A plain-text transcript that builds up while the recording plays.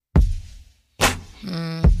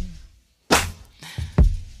Mm,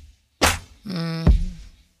 mm.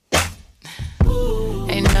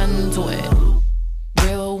 Ain't nothing to it.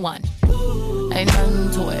 Real one. Ain't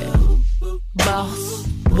nothing to it. Boss.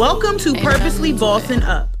 Welcome to Purposely Bossing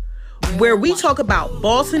Up, where we talk about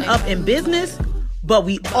bossing up in business, but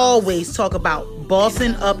we always talk about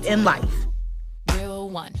bossing up in life. Real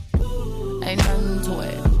one. Ain't nothing to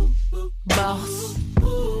it. Boss.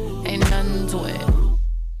 Ain't nothing to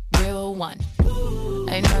it. Real one.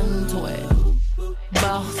 Ain't nothing to it.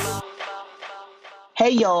 Boss. Hey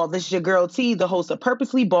y'all, this is your girl T, the host of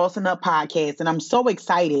Purposely Bossing Up podcast, and I'm so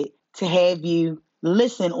excited to have you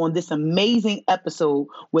listen on this amazing episode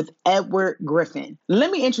with Edward Griffin.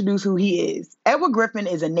 Let me introduce who he is. Edward Griffin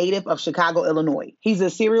is a native of Chicago, Illinois. He's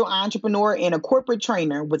a serial entrepreneur and a corporate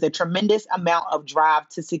trainer with a tremendous amount of drive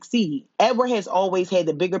to succeed. Edward has always had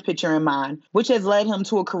the bigger picture in mind, which has led him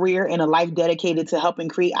to a career and a life dedicated to helping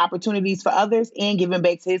create opportunities for others and giving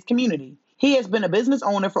back to his community. He has been a business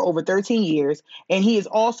owner for over 13 years, and he is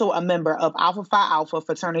also a member of Alpha Phi Alpha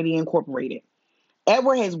Fraternity Incorporated.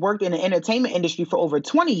 Edward has worked in the entertainment industry for over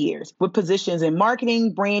 20 years with positions in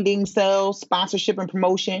marketing, branding, sales, sponsorship, and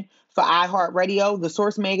promotion for iHeartRadio, The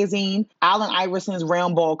Source Magazine, Allen Iverson's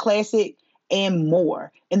Round Ball Classic, and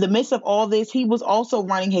more. In the midst of all this, he was also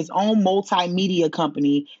running his own multimedia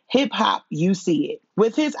company, Hip Hop You See It.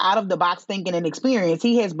 With his out-of-the-box thinking and experience,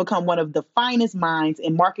 he has become one of the finest minds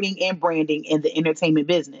in marketing and branding in the entertainment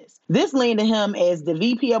business. This landed him as the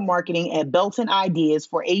VP of Marketing at Belton Ideas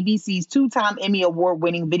for ABC's two-time Emmy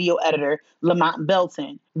Award-winning video editor, Lamont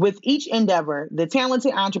Belton. With each endeavor, the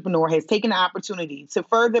talented entrepreneur has taken the opportunity to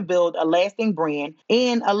further build a lasting brand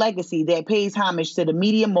and a legacy that pays homage to the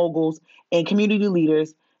media moguls and community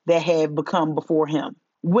leaders that have become before him.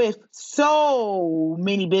 With so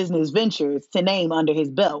many business ventures to name under his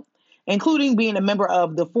belt, including being a member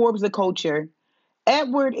of the Forbes of Culture,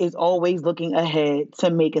 Edward is always looking ahead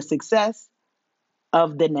to make a success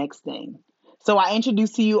of the next thing. So I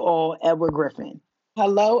introduce to you all Edward Griffin.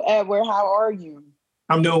 Hello, Edward. How are you?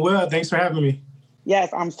 I'm doing well. Thanks for having me.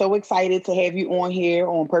 Yes, I'm so excited to have you on here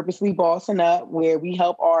on Purposely Bossing Up, where we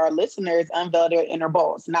help our listeners unveil their inner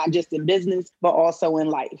boss, not just in business, but also in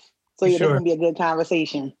life. So yeah, this is going to be a good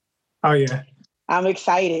conversation. Oh, yeah. I'm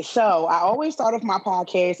excited. So I always start off my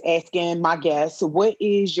podcast asking my guests, what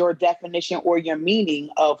is your definition or your meaning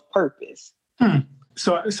of purpose?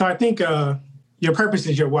 So I think your purpose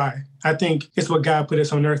is your why. I think it's what God put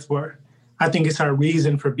us on earth for. I think it's our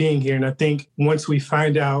reason for being here. And I think once we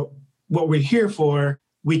find out what we're here for,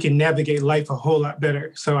 we can navigate life a whole lot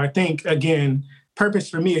better. So I think, again, purpose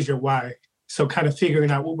for me is your why. So kind of figuring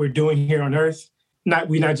out what we're doing here on earth.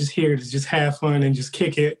 We're not just here to just have fun and just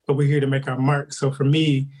kick it, but we're here to make our mark. So for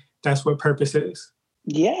me, that's what purpose is.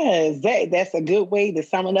 Yes, that's a good way to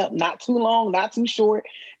sum it up. Not too long, not too short.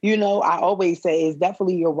 You know, I always say it's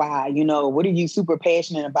definitely your why. You know, what are you super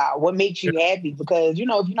passionate about? What makes you happy? Because, you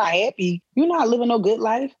know, if you're not happy, you're not living no good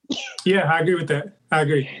life. Yeah, I agree with that. I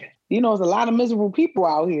agree. You know, there's a lot of miserable people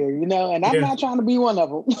out here, you know, and I'm not trying to be one of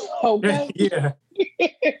them. Okay. Yeah.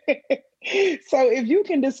 So if you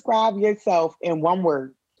can describe yourself in one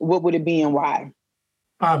word, what would it be and why?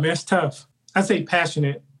 Man, it's tough. I say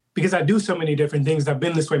passionate because I do so many different things. I've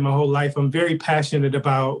been this way my whole life. I'm very passionate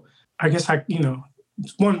about, it's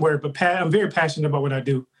one word, but I'm very passionate about what I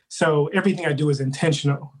do. So everything I do is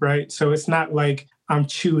intentional, right? So it's not like I'm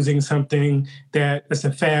choosing something that is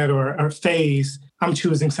a fad or a phase. I'm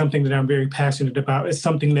choosing something that I'm very passionate about. It's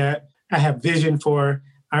something that I have vision for.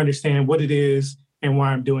 I understand what it is and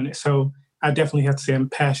why I'm doing it. So I definitely have to say I'm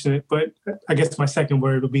passionate, but I guess my second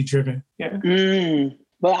word would be driven. Yeah.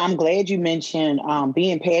 But I'm glad you mentioned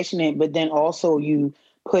being passionate, but then also you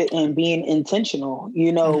put in being intentional.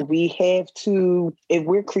 You know, we have to, if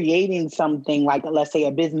we're creating something like, let's say,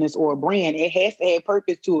 a business or a brand, it has to have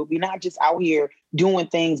purpose to it. We're not just out here doing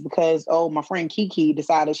things because, oh, my friend Kiki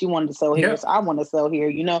decided she wanted to sell here, so I want to sell here.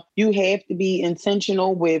 You know, you have to be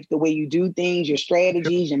intentional with the way you do things, your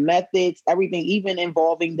strategies, your methods, everything, even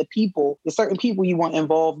involving the people, the certain people you want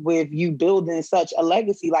involved with you building such a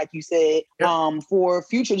legacy, like you said, for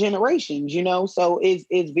future generations, you know? So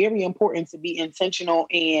it's very important to be intentional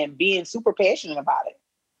and being super passionate about it.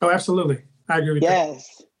 Oh, absolutely. I agree with that.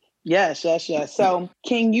 Yes. So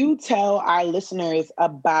can you tell our listeners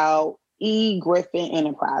about E. Griffin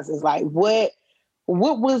Enterprises? Like what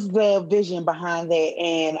was the vision behind that?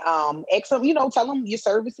 And tell them your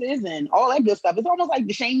services and all that good stuff. It's almost like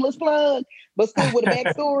the shameless plug, but still with a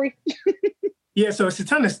backstory. Yeah, so it's a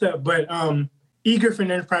ton of stuff, but E.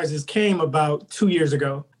 Griffin Enterprises came about 2 years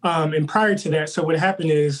ago. And prior to that, so what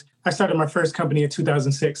happened is I started my first company in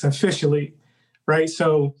 2006 officially, right?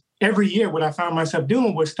 So every year, what I found myself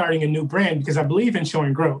doing was starting a new brand because I believe in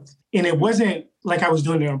showing growth. And it wasn't like I was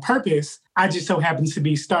doing it on purpose. I just so happened to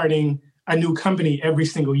be starting a new company every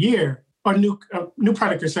single year, or new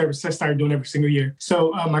product or service I started doing every single year.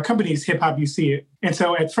 So my company is Hip Hop You See It. And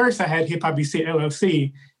so at first I had Hip Hop You See It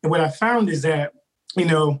LLC. And what I found is that,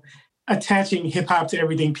 attaching hip hop to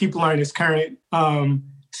everything, people aren't as current.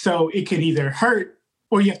 So it could either hurt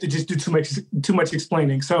or you have to just do too much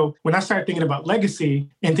explaining. So when I started thinking about legacy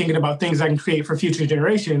and thinking about things I can create for future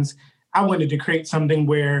generations, I wanted to create something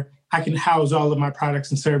where I can house all of my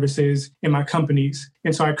products and services in my companies.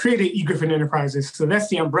 And so I created E. Griffin Enterprises. So that's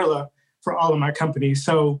the umbrella for all of my companies.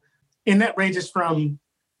 So, and that ranges from,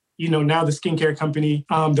 now the skincare company,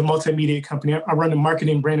 the multimedia company. I run a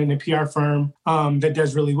marketing, branding, and PR firm that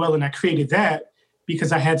does really well. And I created that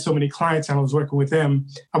because I had so many clients and I was working with them.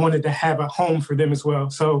 I wanted to have a home for them as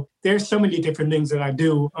well. So there's so many different things that I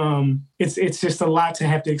do. It's just a lot to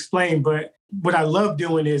have to explain. But what I love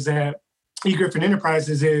doing is that E. Griffin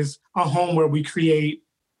Enterprises is a home where we create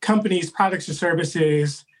companies, products, or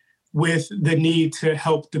services with the need to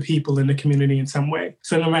help the people in the community in some way.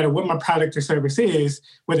 So no matter what my product or service is,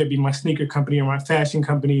 whether it be my sneaker company or my fashion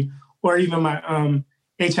company, or even my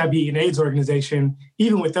HIV and AIDS organization,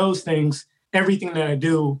 even with those things, everything that I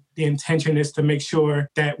do, the intention is to make sure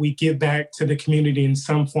that we give back to the community in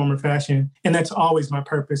some form or fashion. And that's always my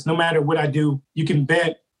purpose. No matter what I do, you can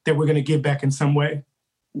bet that we're going to give back in some way.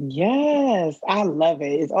 Yes, I love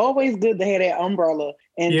it. It's always good to have that umbrella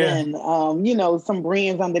and then, some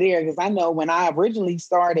brands under there. Because I know when I originally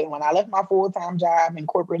started, when I left my full-time job in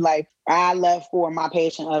corporate life, I left for my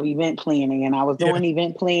passion of event planning, and I was doing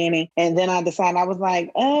event planning. And then I decided, I was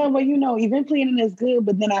like, event planning is good.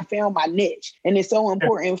 But then I found my niche, and it's so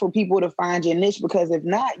important for people to find your niche, because if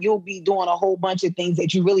not, you'll be doing a whole bunch of things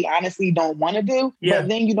that you really honestly don't want to do. But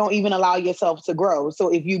then you don't even allow yourself to grow.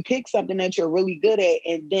 So if you pick something that you're really good at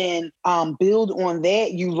and then build on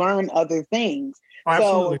that, you learn other things.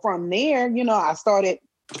 Oh, so from there, I started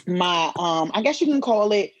my, I guess you can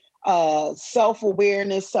call it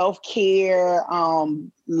self-awareness, self-care,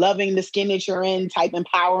 loving the skin that you're in type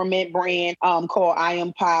empowerment brand called I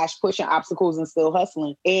Am Posh, pushing obstacles and still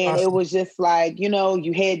hustling. And It was just like, you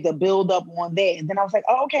had to build up on that. And then I was like,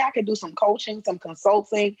 oh, okay, I could do some coaching, some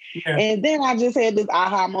consulting. Yeah. And then I just had this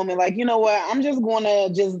aha moment, like, you know what, I'm just going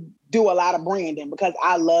to just do a lot of branding because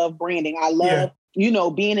I love branding. I love,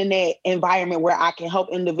 being in that environment where I can help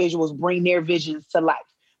individuals bring their visions to life.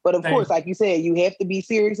 But of course, like you said, you have to be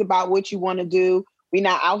serious about what you want to do. We're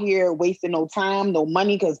not out here wasting no time, no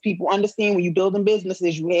money, because people understand when you're building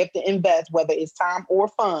businesses, you have to invest, whether it's time or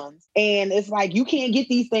funds. And it's like, you can't get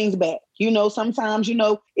these things back. Sometimes,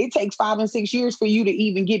 it takes 5 and 6 years for you to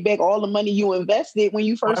even get back all the money you invested when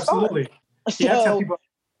you first started. Yeah,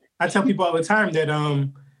 I tell people all the time that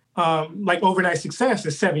like overnight success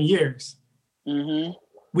is 7 years. Mm-hmm.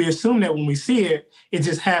 We assume that when we see it, it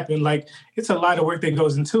just happened. Like, it's a lot of work that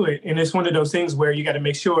goes into it. And it's one of those things where you got to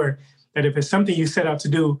make sure that if it's something you set out to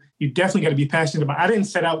do, you definitely got to be passionate about. I didn't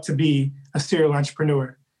set out to be a serial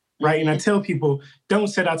entrepreneur, right? Mm-hmm. And I tell people, don't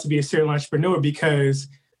set out to be a serial entrepreneur because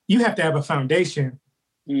you have to have a foundation.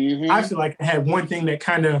 Mm-hmm. I feel like I had one thing that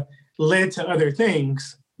kind of led to other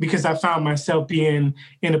things because I found myself being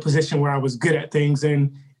in a position where I was good at things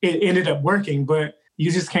and it ended up working. But you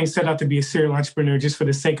just can't set out to be a serial entrepreneur just for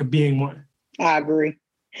the sake of being one. I agree.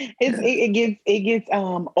 It gets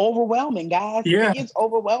overwhelming, guys. Yeah. It gets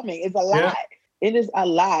overwhelming. It's a lot. Yeah. It is a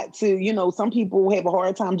lot to, some people have a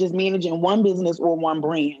hard time just managing one business or one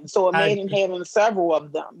brand. So imagine having several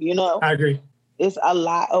of them, I agree. It's a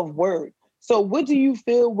lot of work. So what do you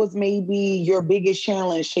feel was maybe your biggest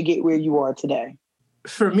challenge to get where you are today?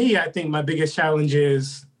 For me, I think my biggest challenge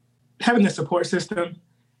is having a support system.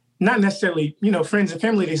 Not necessarily, friends and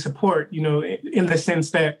family, they support, in the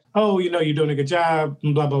sense that, you're doing a good job,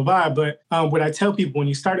 and blah, blah, blah. But what I tell people when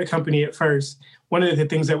you start a company at first, one of the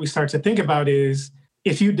things that we start to think about is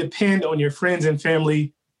if you depend on your friends and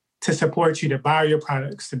family to support you, to buy your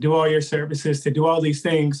products, to do all your services, to do all these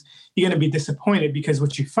things, you're going to be disappointed because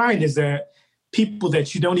what you find is that people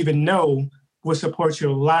that you don't even know will support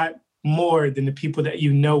you a lot more than the people that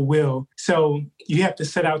you know will. So you have to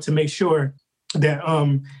set out to make sure that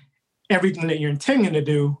everything that you're intending to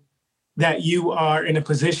do, that you are in a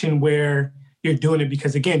position where you're doing it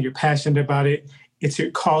because, again, you're passionate about it. It's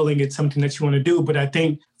your calling. It's something that you want to do. But I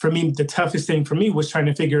think for me, the toughest thing for me was trying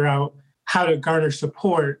to figure out how to garner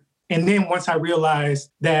support. And then once I realized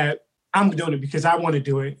that I'm doing it because I want to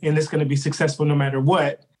do it and it's going to be successful no matter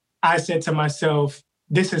what, I said to myself,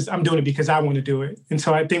 I'm doing it because I want to do it. And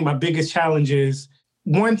so I think my biggest challenge is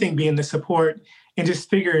one thing being the support and just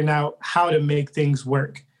figuring out how to make things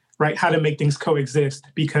work. right? How to make things coexist.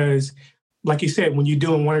 Because like you said, when you're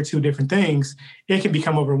doing one or two different things, it can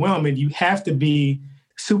become overwhelming. You have to be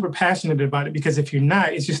super passionate about it, because if you're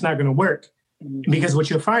not, it's just not going to work. Mm-hmm. Because what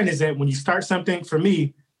you'll find is that when you start something, for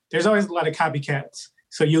me, there's always a lot of copycats.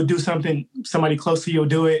 So you'll do something, somebody close to you will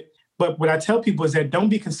do it. But what I tell people is that don't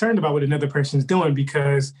be concerned about what another person's doing,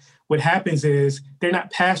 because what happens is they're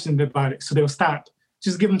not passionate about it. So they'll stop.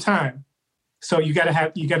 Just give them time. So you kind of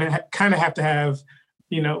have to have,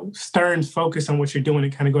 stern focus on what you're doing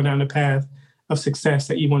and kind of go down the path of success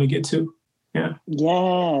that you want to get to. Yeah.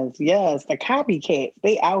 Yes. The copycats,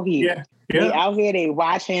 they out here. Yeah. They out here, they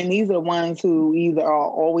watching. These are the ones who either are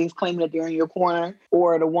always claiming that they're in your corner,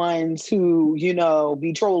 or the ones who,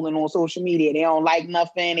 be trolling on social media. They don't like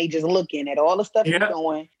nothing. They just looking at all the stuff you're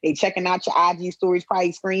doing. They checking out your IG stories,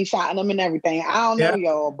 probably screenshotting them and everything. I don't know,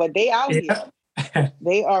 y'all, but they out here.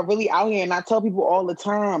 They are really out here. And I tell people all the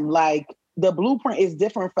time, like, the blueprint is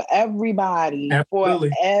different for everybody. Absolutely.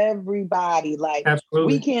 For everybody. Like,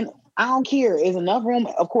 absolutely. I don't care. There's enough room,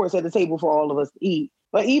 of course, at the table for all of us to eat.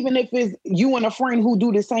 But even if it's you and a friend who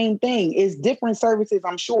do the same thing, it's different services,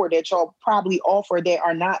 I'm sure, that y'all probably offer that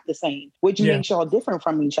are not the same, which makes y'all different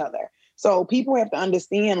from each other. So people have to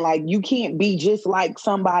understand, like, you can't be just like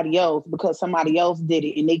somebody else because somebody else did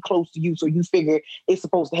it and they close to you. So you figure it's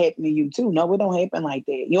supposed to happen to you too. No, it don't happen like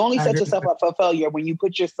that. You only set yourself up for failure when you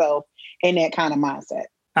put yourself in that kind of mindset.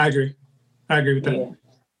 I agree with that. Yeah.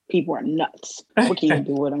 People are nuts. What can you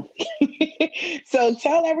do with them? So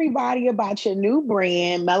tell everybody about your new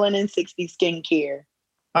brand, Melanin 60 Skincare.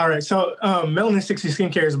 All right. So Melanin 60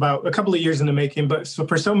 Skincare is about a couple of years in the making. But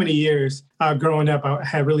for so many years growing up, I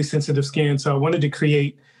had really sensitive skin. So I wanted to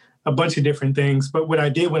create a bunch of different things. But what I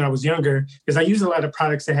did when I was younger is I used a lot of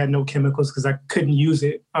products that had no chemicals because I couldn't use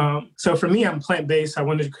it. So for me, I'm plant-based. I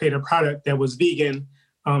wanted to create a product that was vegan,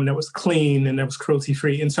 that was clean, and that was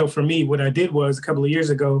cruelty-free. And so for me, what I did was a couple of years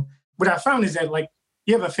ago, what I found is that, like,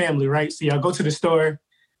 you have a family, right? So y'all go to the store.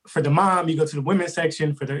 For the mom, you go to the women's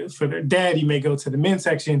section. For the dad, you may go to the men's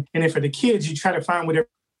section. And then for the kids, you try to find whatever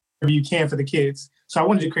you can for the kids. So I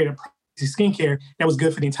wanted to create a skincare that was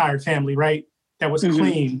good for the entire family, right? That was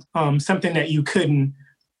clean, something that you could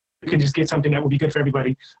just get something that would be good for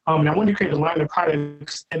everybody. And I wanted to create a line of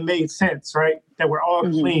products that made sense, right? That were all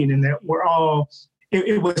clean and that were all...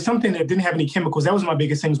 It was something that didn't have any chemicals. That was my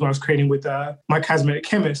biggest things when I was creating with my cosmetic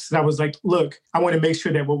chemist. I was like, look, I want to make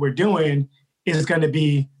sure that what we're doing is going to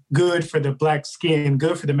be good for the Black skin,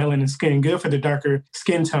 good for the melanin skin, good for the darker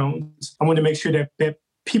skin tones. I want to make sure that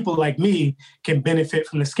people like me can benefit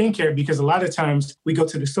from the skincare, because a lot of times we go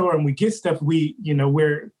to the store and we get stuff we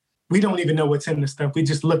don't even know what's in the stuff. We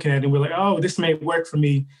just looking at it and we're like, oh, this may work for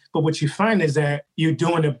me. But what you find is that you're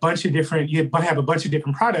doing you have a bunch of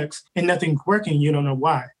different products and nothing's working. You don't know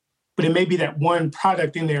why. But it may be that one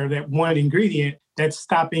product in there, that one ingredient that's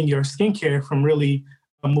stopping your skincare from really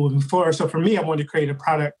moving forward. So for me, I wanted to create a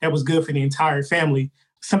product that was good for the entire family,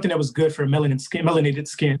 something that was good for melanated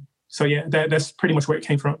skin. So yeah, that's pretty much where it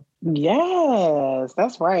came from. Yes,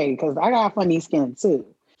 that's right. Because I got funny skin too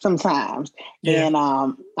sometimes. Yeah. And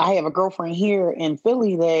I have a girlfriend here in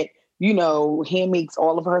Philly that, hand makes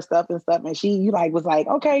all of her stuff and stuff. And she was like,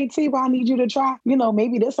 okay, T-Boy, I need you to try,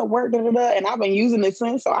 maybe this will work. And I've been using it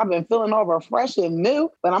since. So I've been feeling all refreshed and new,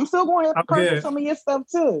 but I'm still going to have to purchase some of your stuff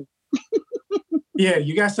too. Yeah,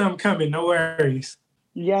 you got something coming. No worries.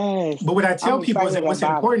 Yes. But what I tell people is that what's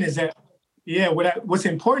important is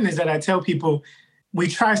that I tell people we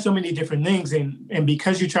try so many different things. And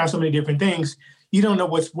because you try so many different things, you don't know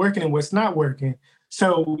what's working and what's not working.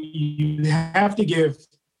 So you have to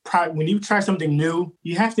when you try something new,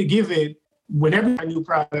 you have to give it, whenever you buy new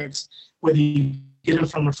products, whether you get them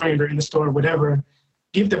from a friend or in the store or whatever,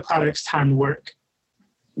 give the products time to work.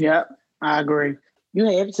 Yep, I agree. You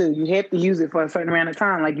have to use it for a certain amount of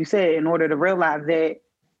time, like you said, in order to realize that,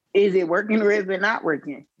 is it working or is it not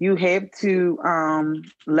working? You have to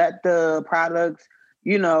let the products,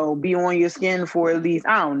 be on your skin for at least,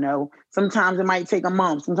 I don't know. Sometimes it might take a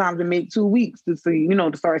month. Sometimes it may 2 weeks to see,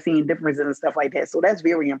 to start seeing differences and stuff like that. So that's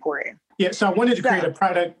very important. Yeah. So I wanted to create a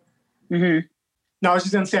product. Mm-hmm. No, I was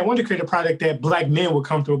just going to say, I wanted to create a product that Black men were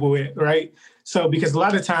comfortable with, right? So because a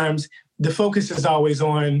lot of times the focus is always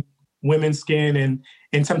on women's skin,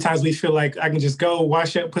 and sometimes we feel like I can just go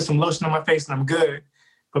wash up, put some lotion on my face and I'm good.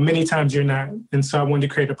 But many times you're not. And so I wanted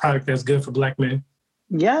to create a product that's good for Black men.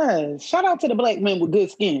 Yes. Shout out to the Black men with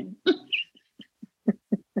good skin.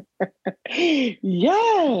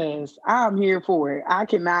 Yes. I'm here for it. I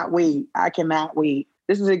cannot wait.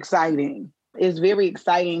 This is exciting. it's very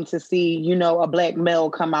exciting to see, you know, a Black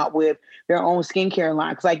male come out with their own skincare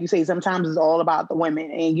line. Because like you say, sometimes it's all about the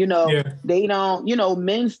women. And, you know, they don't, you know,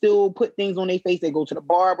 men still put things on their face. They go to the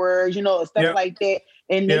barber, you know, stuff like that.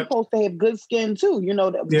 And they're supposed to have good skin too. You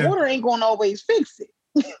know, the water ain't going to always fix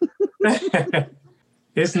it.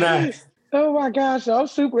 It's not. Oh my gosh. I'm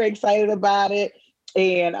super excited about it.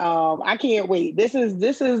 And I can't wait. This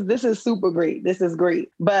is super great. This is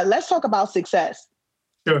great. But let's talk about success.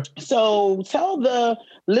 Sure. So tell the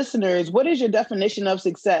listeners, what is your definition of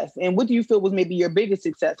success? And what do you feel was maybe your biggest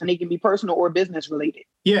success? And it can be personal or business related.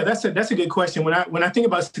 Yeah, that's a good question. When I think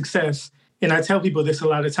about success, and I tell people this a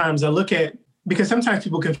lot of times, I look at, because sometimes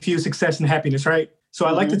people confuse success and happiness, right? So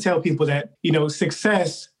I like to tell people that, you know,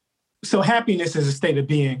 success, so happiness is a state of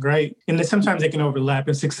being, right? And then sometimes they can overlap.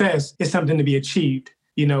 And success is something to be achieved.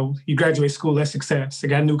 You know, you graduate school, that's success. You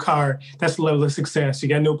got a new car, that's the level of success. You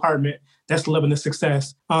got a new apartment, that's the level of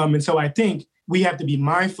success. And so I think we have to be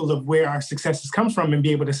mindful of where our successes come from and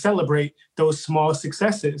be able to celebrate those small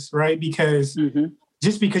successes, right? Because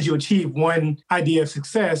just because you achieve one idea of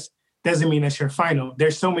success doesn't mean that's your final.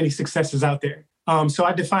 There's so many successes out there. So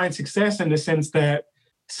I define success in the sense that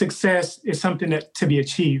success is something that to be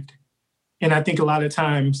achieved. And I think a lot of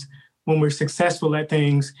times when we're successful at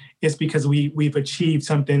things, it's because we've achieved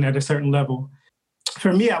something at a certain level.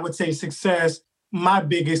 For me, I would say success, my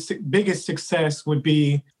biggest success would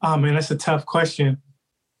be, and that's a tough question.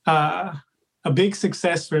 A big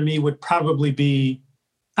success for me would probably be,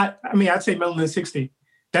 I'd say Melanin 60.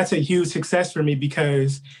 That's a huge success for me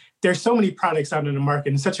because there's so many products out in the market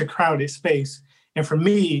in such a crowded space. And for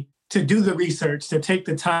me to do the research, to take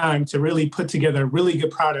the time to really put together really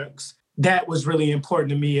good products, that was really important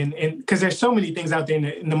to me. And because there's so many things out there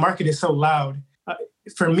and the market is so loud.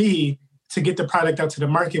 For me, to get the product out to the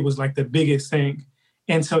market was like the biggest thing.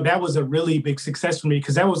 And so that was a really big success for me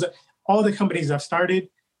because that was all the companies I've started.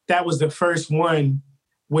 That was the first one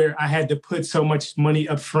where I had to put so much money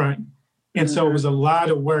up front. And so it was a lot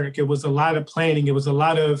of work. It was a lot of planning. It was a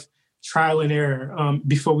lot of trial and error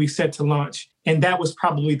before we set to launch. And that was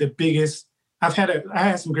probably the biggest. I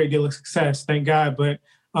had some great deal of success, thank God. But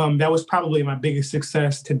that was probably my biggest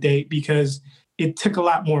success to date because it took a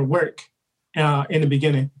lot more work in the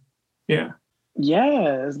beginning. Yeah.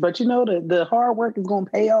 Yes. But you know, the hard work is going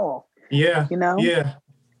to pay off. Yeah. You know? Yeah.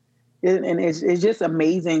 And it's just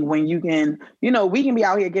amazing when you can, you know, we can be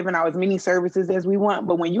out here giving out as many services as we want,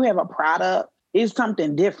 but when you have a product, it's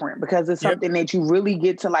something different because it's something that you really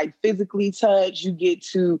get to like physically touch. You get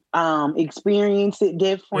to experience it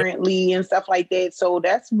differently and stuff like that. So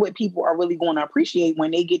that's what people are really going to appreciate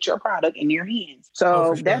when they get your product in their hands.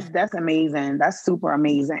 So that's amazing. That's super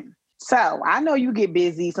amazing. So I know you get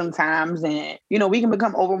busy sometimes and, you know, we can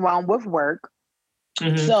become overwhelmed with work.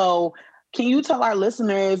 So can you tell our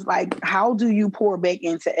listeners, like, how do you pour back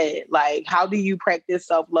into it? Like, how do you practice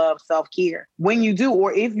self-love, self-care when you do,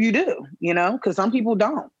 or if you do, you know, because some people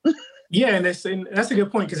don't. Yeah, and that's a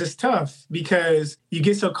good point because it's tough because you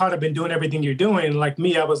get so caught up in doing everything you're doing. Like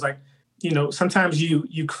me, I was like, you know, sometimes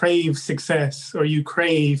you crave success or you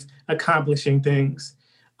crave accomplishing things.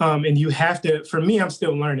 And you have to, for me, I'm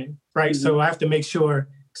still learning, right? So I have to make sure,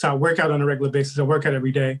 so I work out on a regular basis. I work out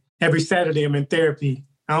every day. Every Saturday, I'm in therapy.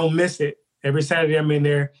 I don't miss it. Every Saturday I'm in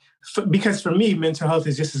there because for me, mental health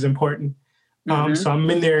is just as important. So I'm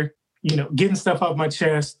in there, you know, getting stuff off my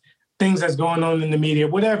chest, things that's going on in the media,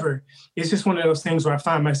 whatever. It's just one of those things where I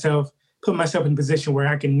find myself, put myself in a position where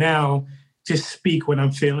I can now just speak what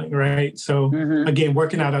I'm feeling, right? So again,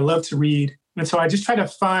 working out, I love to read. And so I just try to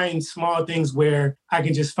find small things where I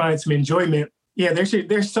can just find some enjoyment. Yeah,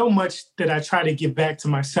 there's so much that I try to give back to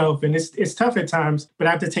myself. And it's tough at times, but I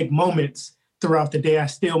have to take moments throughout the day. I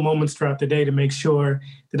steal moments throughout the day to make sure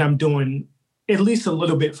that I'm doing at least a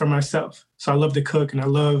little bit for myself. So I love to cook and I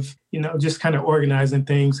love, you know, just kind of organizing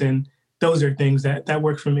things. And those are things that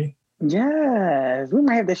work for me. Yes. We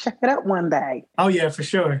might have to chef it up one day. Oh, yeah, for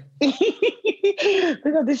sure.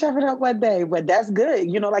 We're going to chef it up one day, but that's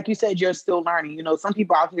good. You know, like you said, you're still learning. You know, some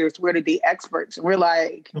people out here swear that they're experts. And we're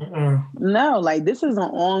like, no, like this is an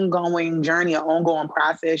ongoing journey, an ongoing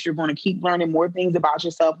process. You're going to keep learning more things about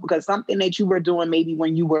yourself because something that you were doing maybe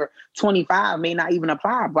when you were 25 may not even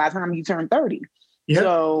apply by the time you turn 30. Yep.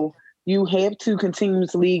 So you have to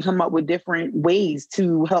continuously come up with different ways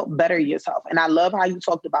to help better yourself. And I love how you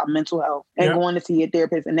talked about mental health and going to see a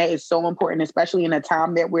therapist. And that is so important, especially in a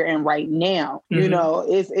time that we're in right now. You know,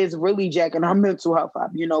 it's really jacking our mental health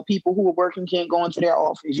up. You know, people who are working can't go into their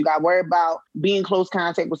office. You got to worry about being in close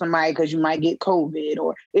contact with somebody because you might get COVID,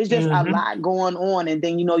 or it's just a lot going on. And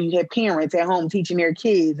then, you know, you have parents at home teaching their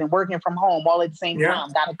kids and working from home all at the same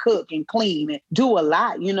time. Got to cook and clean and do a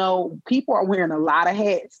lot. You know, people are wearing a lot of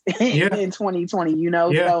hats in 2020, you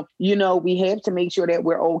know. So, you know, we have to make sure that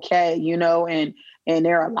we're okay, you know, and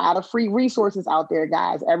there are a lot of free resources out there,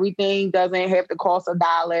 guys. Everything doesn't have to cost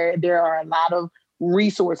 $1. There are a lot of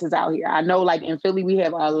resources out here. I know, like in Philly, we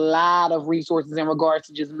have a lot of resources in regards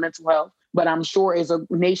to just mental health, but I'm sure it's a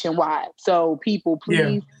nationwide. So people,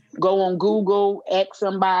 please go on Google, ask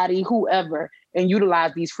somebody, whoever, and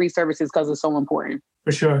utilize these free services because it's so important.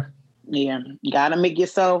 For sure. Yeah, you gotta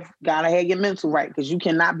have your mental right, because you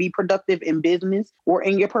cannot be productive in business or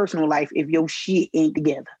in your personal life if your shit ain't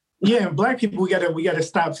together. Yeah, Black people, we gotta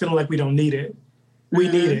stop feeling like we don't need it. We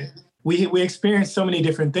need it. We experience so many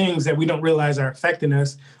different things that we don't realize are affecting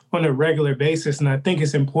us on a regular basis. And I think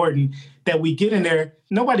it's important that we get in there.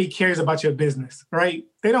 Nobody cares about your business, right?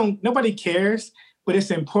 Nobody cares, but it's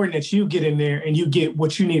important that you get in there and you get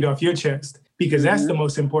what you need off your chest, because that's the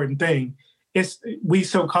most important thing. We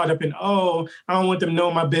so caught up in, I don't want them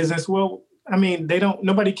knowing my business. Well, I mean,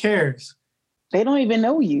 nobody cares. They don't even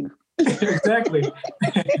know you. Exactly.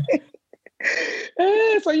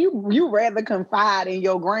 So you rather confide in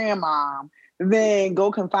your grandmom than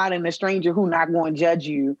go confide in a stranger who not going to judge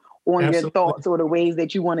you on your thoughts or the ways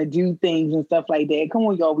that you want to do things and stuff like that. Come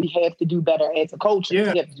on, y'all. We have to do better as a culture.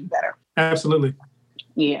 We have to do better. Absolutely.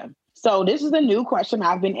 Yeah. So this is a new question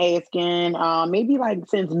I've been asking maybe like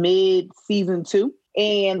since mid-season 2.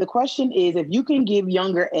 And the question is, if you can give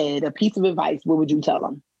younger Ed a piece of advice, what would you tell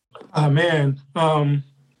him? Oh, man.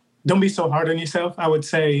 Don't be so hard on yourself. I would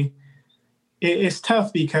say it's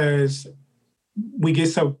tough because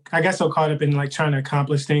I got so caught up in like trying to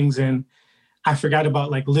accomplish things, and I forgot about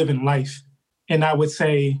like living life. And I would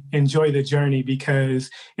say enjoy the journey,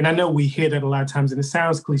 and I know we hear that a lot of times and it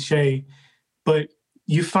sounds cliche, but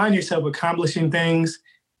you find yourself accomplishing things.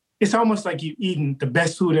 It's almost like you eating the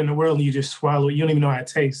best food in the world and you just swallow it. You don't even know how it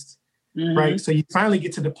tastes, right? So you finally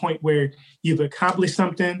get to the point where you've accomplished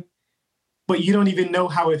something, but you don't even know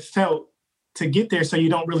how it felt to get there. So you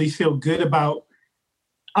don't really feel good about,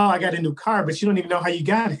 I got a new car, but you don't even know how you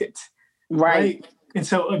got it, right? And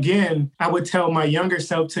so again, I would tell my younger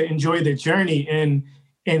self to enjoy the journey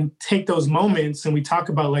and take those moments. And we talk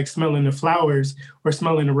about like smelling the flowers or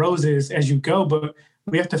smelling the roses as you go, but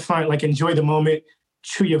we have to enjoy the moment,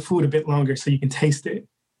 chew your food a bit longer so you can taste it,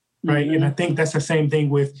 right? And I think that's the same thing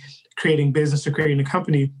with creating business or creating a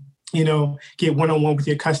company. You know, get one-on-one with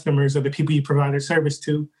your customers or the people you provide a service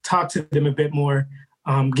to, talk to them a bit more,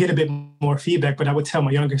 get a bit more feedback. But I would tell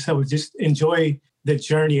my younger self, just enjoy the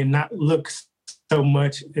journey and not look so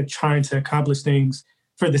much at trying to accomplish things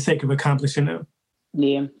for the sake of accomplishing them.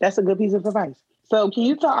 Yeah, that's a good piece of advice. So can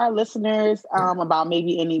you tell our listeners about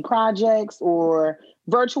maybe any projects or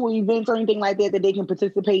virtual events or anything like that they can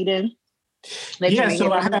participate in?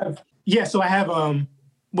 So I have,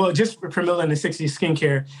 just for Premilla and the 60s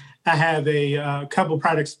Skincare, I have a couple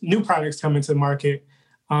new products coming to the market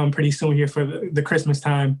pretty soon here for the Christmas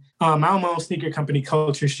time. I own my own sneaker company,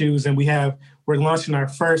 Culture Shoes, and we're launching our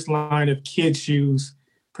first line of kids shoes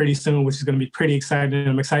pretty soon, which is going to be pretty exciting.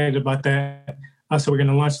 I'm excited about that. So we're going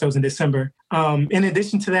to launch those in December. In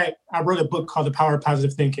addition to that, I wrote a book called The Power of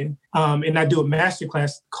Positive Thinking. And I do a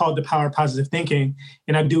masterclass called The Power of Positive Thinking.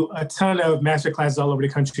 And I do a ton of masterclasses all over the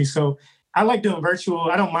country. So I like doing virtual.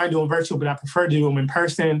 I don't mind doing virtual, but I prefer to do them in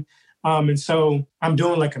person. And so I'm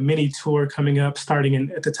doing like a mini tour coming up starting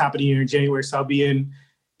at the top of the year in January. So I'll be in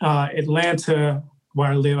Atlanta,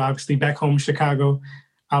 where I live, obviously, back home in Chicago.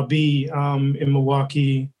 I'll be in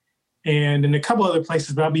Milwaukee and in a couple other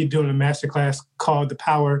places, but I'll be doing a masterclass called The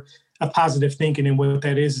Power of Positive Thinking. And what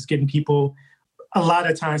that is getting people, a lot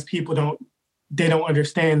of times people don't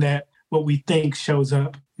understand that what we think shows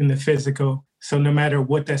up in the physical. So no matter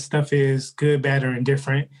what that stuff is, good, bad, or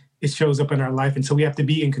indifferent, it shows up in our life. And so we have to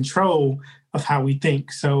be in control of how we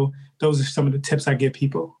think. So those are some of the tips I give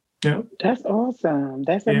people. Yeah. That's awesome.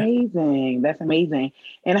 That's amazing. That's amazing.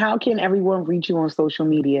 And how can everyone reach you on social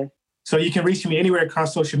media? So you can reach me anywhere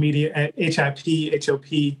across social media at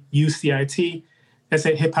HIPHOPUCIT. That's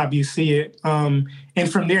at Hip Hop You See It. And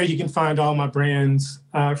from there, you can find all my brands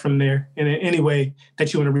from there. And in any way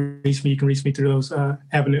that you want to reach me, you can reach me through those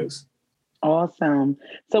avenues. Awesome.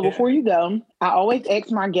 So before you go, I always ask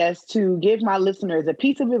my guests to give my listeners a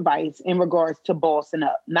piece of advice in regards to bossing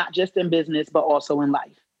up, not just in business, but also in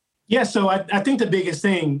life. Yeah, so I think the biggest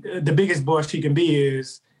thing, the biggest boss you can be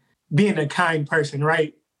is being a kind person,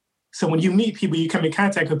 right? So when you meet people, you come in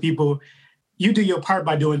contact with people, you do your part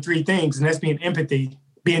by doing three things, and that's being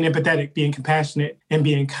being empathetic, being compassionate, and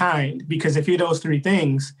being kind. Because if you do those three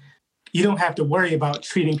things, you don't have to worry about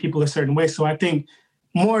treating people a certain way. So I think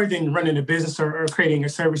more than running a business or creating a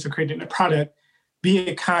service or creating a product, be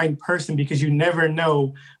a kind person, because you never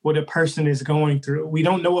know what a person is going through. We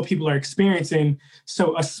don't know what people are experiencing.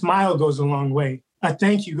 So a smile goes a long way. A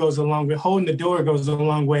thank you goes a long way. Holding the door goes a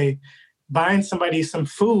long way. Buying somebody some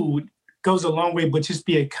food goes a long way, but just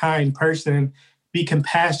be a kind person, be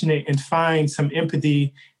compassionate, and find some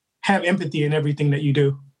empathy, have empathy in everything that you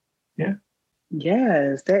do. Yeah.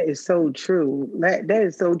 Yes, that is so true. That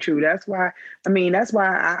is so true. That's why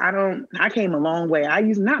I came a long way. I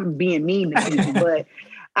used not being mean to people, but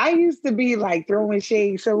I used to be like throwing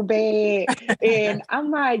shade so bad. And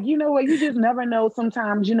I'm like, you know what? You just never know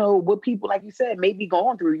sometimes, what people, like you said, may be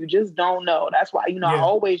going through. You just don't know. That's why, I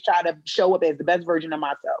always try to show up as the best version of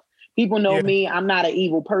myself. People know me. I'm not an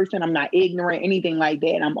evil person. I'm not ignorant, anything like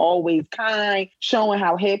that. I'm always kind, showing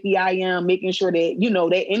how happy I am, making sure that,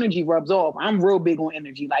 that energy rubs off. I'm real big on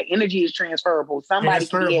energy. Like, energy is transferable. Somebody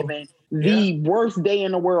can be having the worst day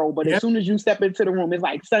in the world, but as soon as you step into the room, it's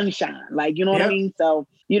like sunshine. Like, you know what I mean? So,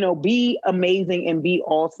 be amazing and be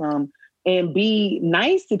awesome and be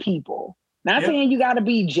nice to people. Not saying you got to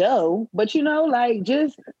be Joe, but,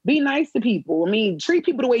 just be nice to people. I mean, treat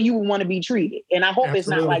people the way you would want to be treated. And I hope it's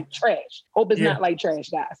not like trash. Hope it's not like trash,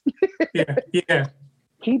 guys. Yeah.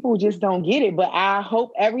 People just don't get it. But I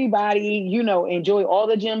hope everybody, enjoy all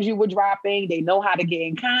the gems you were dropping. They know how to get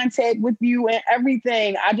in contact with you and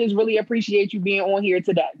everything. I just really appreciate you being on here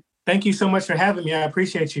today. Thank you so much for having me. I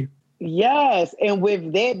appreciate you. Yes. And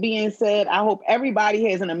with that being said, I hope everybody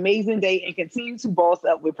has an amazing day and continue to boss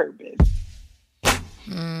up with purpose.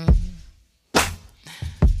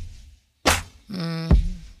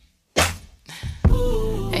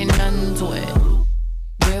 Ain't nothing to it.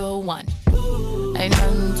 Real one. Ain't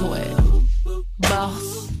nothing to it.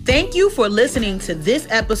 Boss. Thank you for listening to this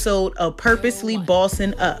episode of Purposely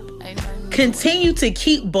Bossing Up. Continue to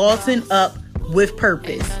keep bossing up with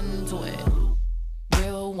purpose. Ain't nothing to it.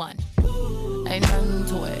 Real one. Ain't nothing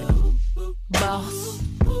to it. Boss.